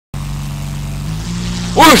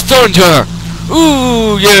Or Thunder!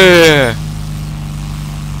 Ooh, yeah!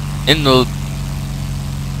 In the...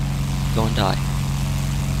 Go and die.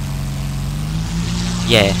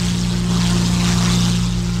 Yeah.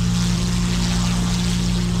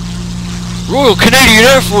 Royal Canadian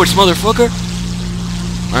Air Force, motherfucker!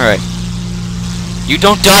 Alright. You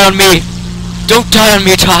don't die on me! Don't die on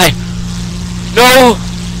me, Ty! No!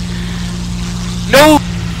 No!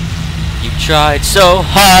 You tried so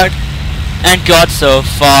hard and got so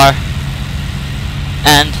far.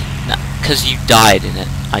 And, nah, 'cause you died in it.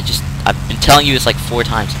 I've been telling you this like 4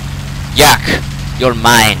 times. Yak! You're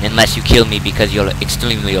mine unless you kill me because you're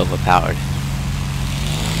extremely overpowered.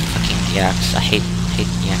 Fucking yaks. I hate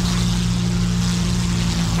yaks.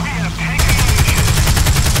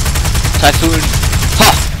 Typhoon!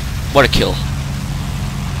 Ha! What a kill.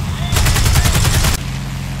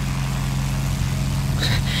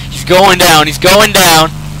 He's going down, he's going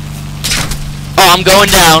down! Oh, I'm going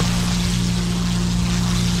down!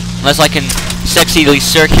 Unless I can sexily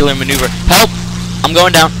circular maneuver. Help! I'm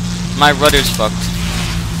going down. My rudder's fucked.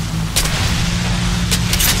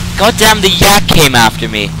 God damn, the yak came after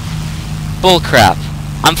me. Bullcrap.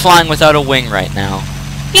 I'm flying without a wing right now.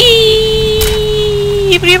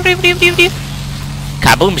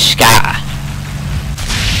 Kaboomshka!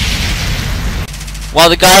 While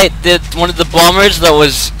the guy, one of the bombers that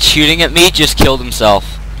was shooting at me just killed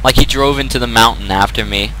himself. Like he drove into the mountain after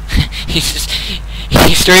me. He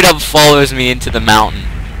straight up follows me into the mountain.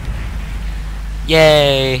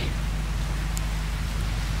 Yay!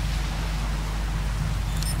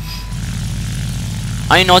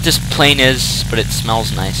 I don't know what this plane is, but it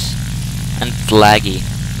smells nice. And it's laggy.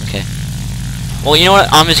 Okay. Well, you know what?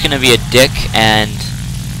 I'm just gonna be a dick and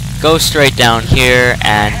go straight down here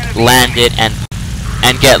and land it and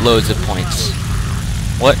get loads of points.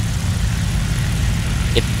 What?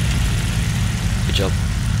 Yep. Good job.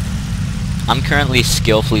 I'm currently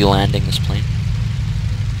skillfully landing this plane.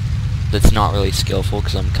 That's not really skillful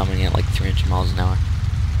because I'm coming at like 300 miles an hour.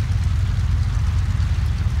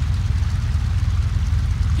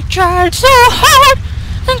 You tried so hard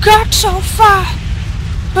and got so far,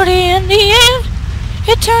 but in the end,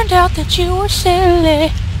 it turned out that you were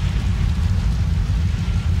silly.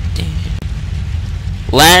 Damn.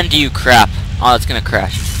 Land, you crap. Oh, it's gonna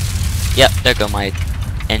crash. Yep, there go my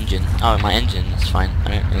engine. Oh, my engine is fine. I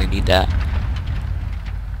don't really need that.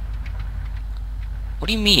 What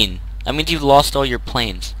do you mean? That means you've lost all your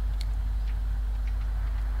planes.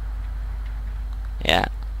 Yeah.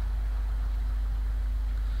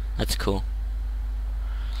 That's cool.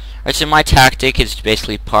 Alright, so my tactic is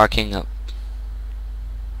basically parking up.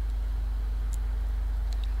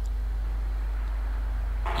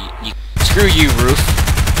 Screw you, roof.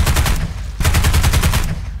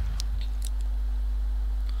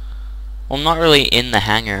 Well, I'm not really in the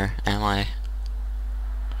hangar, am I?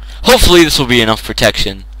 Hopefully this will be enough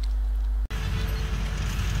protection.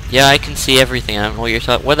 Yeah, I can see everything. I don't know what you're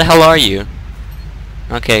talking. Where the hell are you?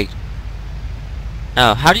 Okay.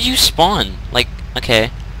 Oh, how did you spawn? Like,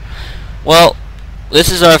 okay. Well, this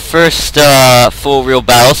is our first full real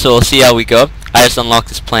battle, so we'll see how we go. I just unlocked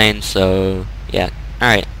this plane, so yeah.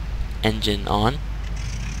 Alright. Engine on.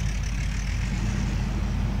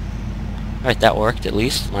 Alright, that worked at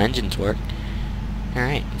least. My engines work.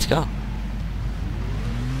 Alright, let's go.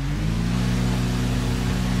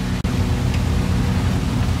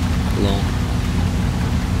 Hello.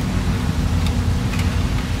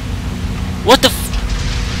 What the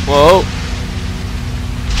f— Whoa.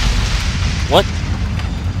 What?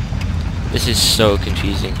 This is so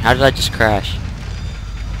confusing. How did I just crash?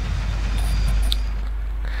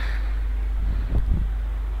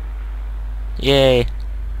 Yay.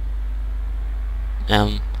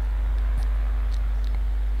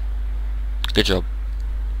 Good job.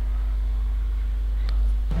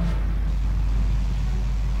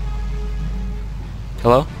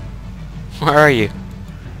 Hello? Where are you?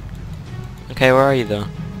 Okay, where are you though?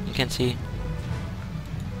 You can't see.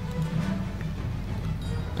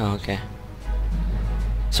 Oh, okay.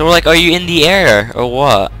 So we're like, are you in the air or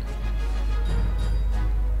what?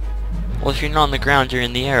 Well, if you're not on the ground, you're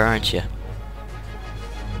in the air, aren't you?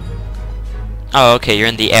 Oh, okay, you're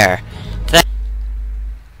in the air.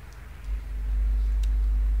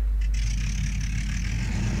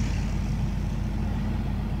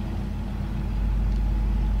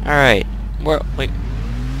 Alright. Wait.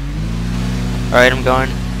 Alright, I'm going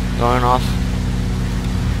off.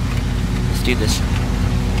 Let's do this.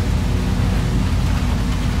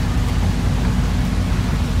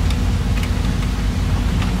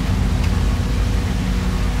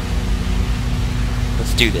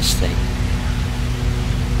 Let's do this thing.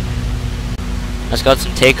 Let's got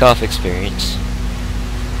some takeoff experience.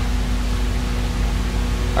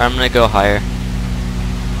 Or I'm gonna go higher.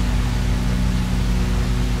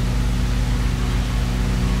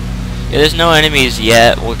 Yeah, there's no enemies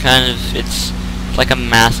yet. We're kind of, it's like a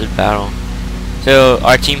massive battle. So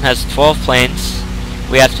our team has 12 planes.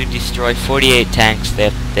 We have to destroy 48 tanks. They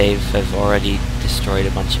have already destroyed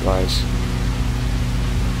a bunch of ours.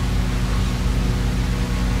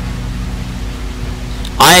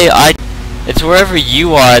 It's wherever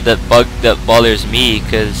you are that bothers me,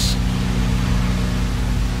 cause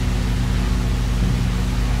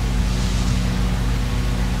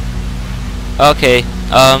okay,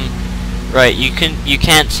 right, you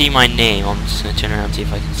can't see my name. I'm just gonna turn around and see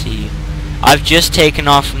if I can see you. I've just taken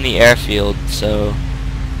off from the airfield, so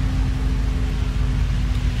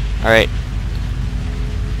alright.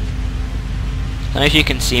 I don't know if you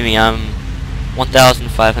can see me. I'm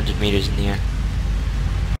 1,500 meters in the air.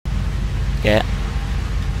 Yeah.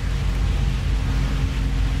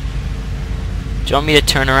 Do you want me to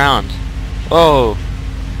turn around? Whoa!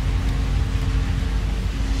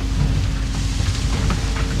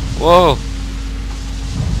 Whoa!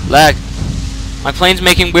 Lag. My plane's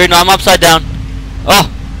making weird. No, I'm upside down.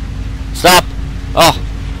 Oh! Stop! Oh!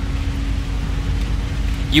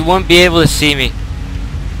 You won't be able to see me.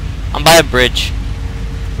 I'm by a bridge.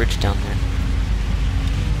 Bridge down there.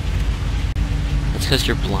 That's because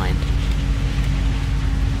you're blind.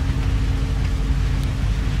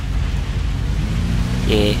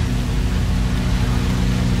 Yeah.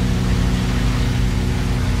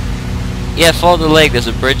 Yeah, follow the lake. There's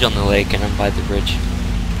a bridge on the lake, and I'm by the bridge.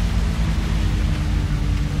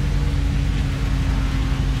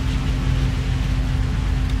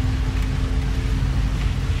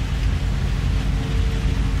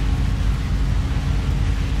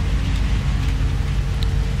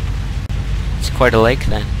 It's quite a lake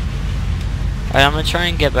then. Alright, I'm gonna try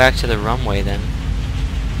and get back to the runway then.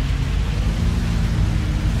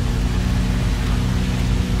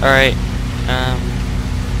 Alright,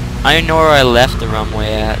 I know where I left the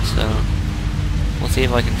runway at, so we'll see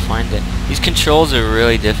if I can find it. These controls are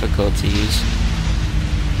really difficult to use.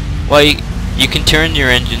 Well, you can turn your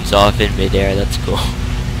engines off in midair, that's cool.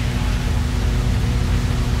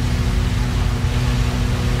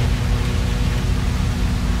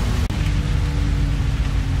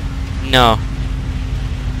 No.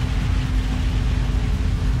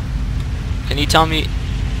 Can you tell me?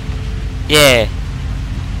 Yeah.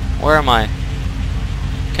 Where am I?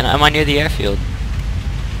 Am I near the airfield?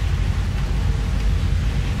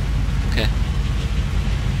 Okay.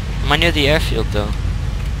 Am I near the airfield though?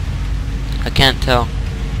 I can't tell.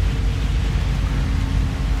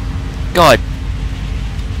 God.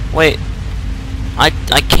 Wait. I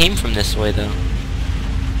came from this way though.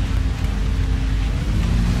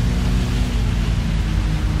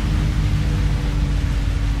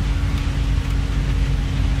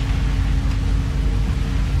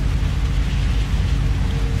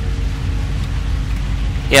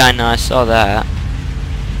 Yeah, I know, I saw that.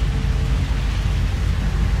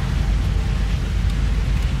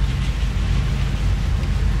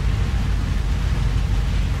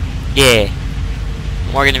 Yeah.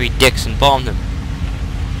 We're gonna be dicks and bomb them.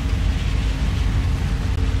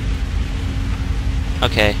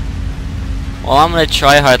 Okay. Well, I'm gonna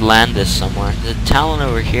try hard land this somewhere. There's a talon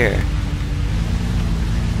over here.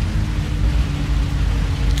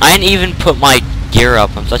 I didn't even put my gear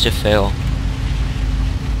up. I'm such a fail.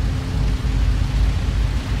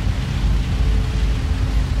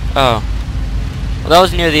 Oh. Well, that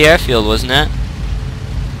was near the airfield, wasn't it?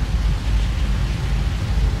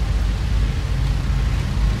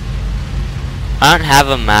 I don't have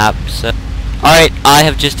a map, so... Alright, I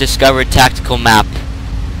have just discovered tactical map.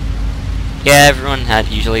 Yeah, everyone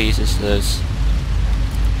usually uses those.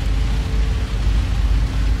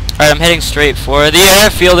 Alright, I'm heading straight for the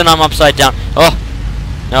airfield and I'm upside down. Oh!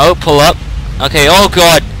 No, pull up. Okay, oh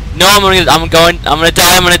god! No, I'm gonna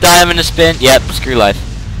die, I'm gonna spin. Yep, screw life.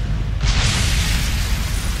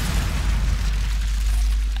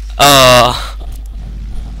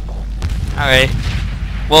 Alright.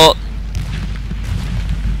 Well,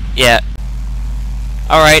 yeah.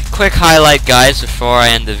 Alright, quick highlight, guys, before I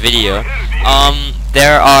end the video.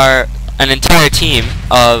 There are an entire team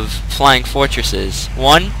of flying fortresses.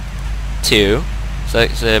 1, 2, so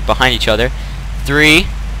behind each other. 3,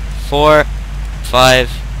 4, 5,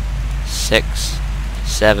 6,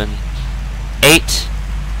 7, 8,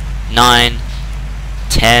 9,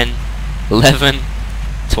 10, 11,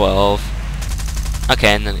 12.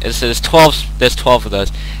 Okay, and then there's 12 of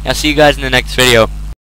those. I'll see you guys in the next video.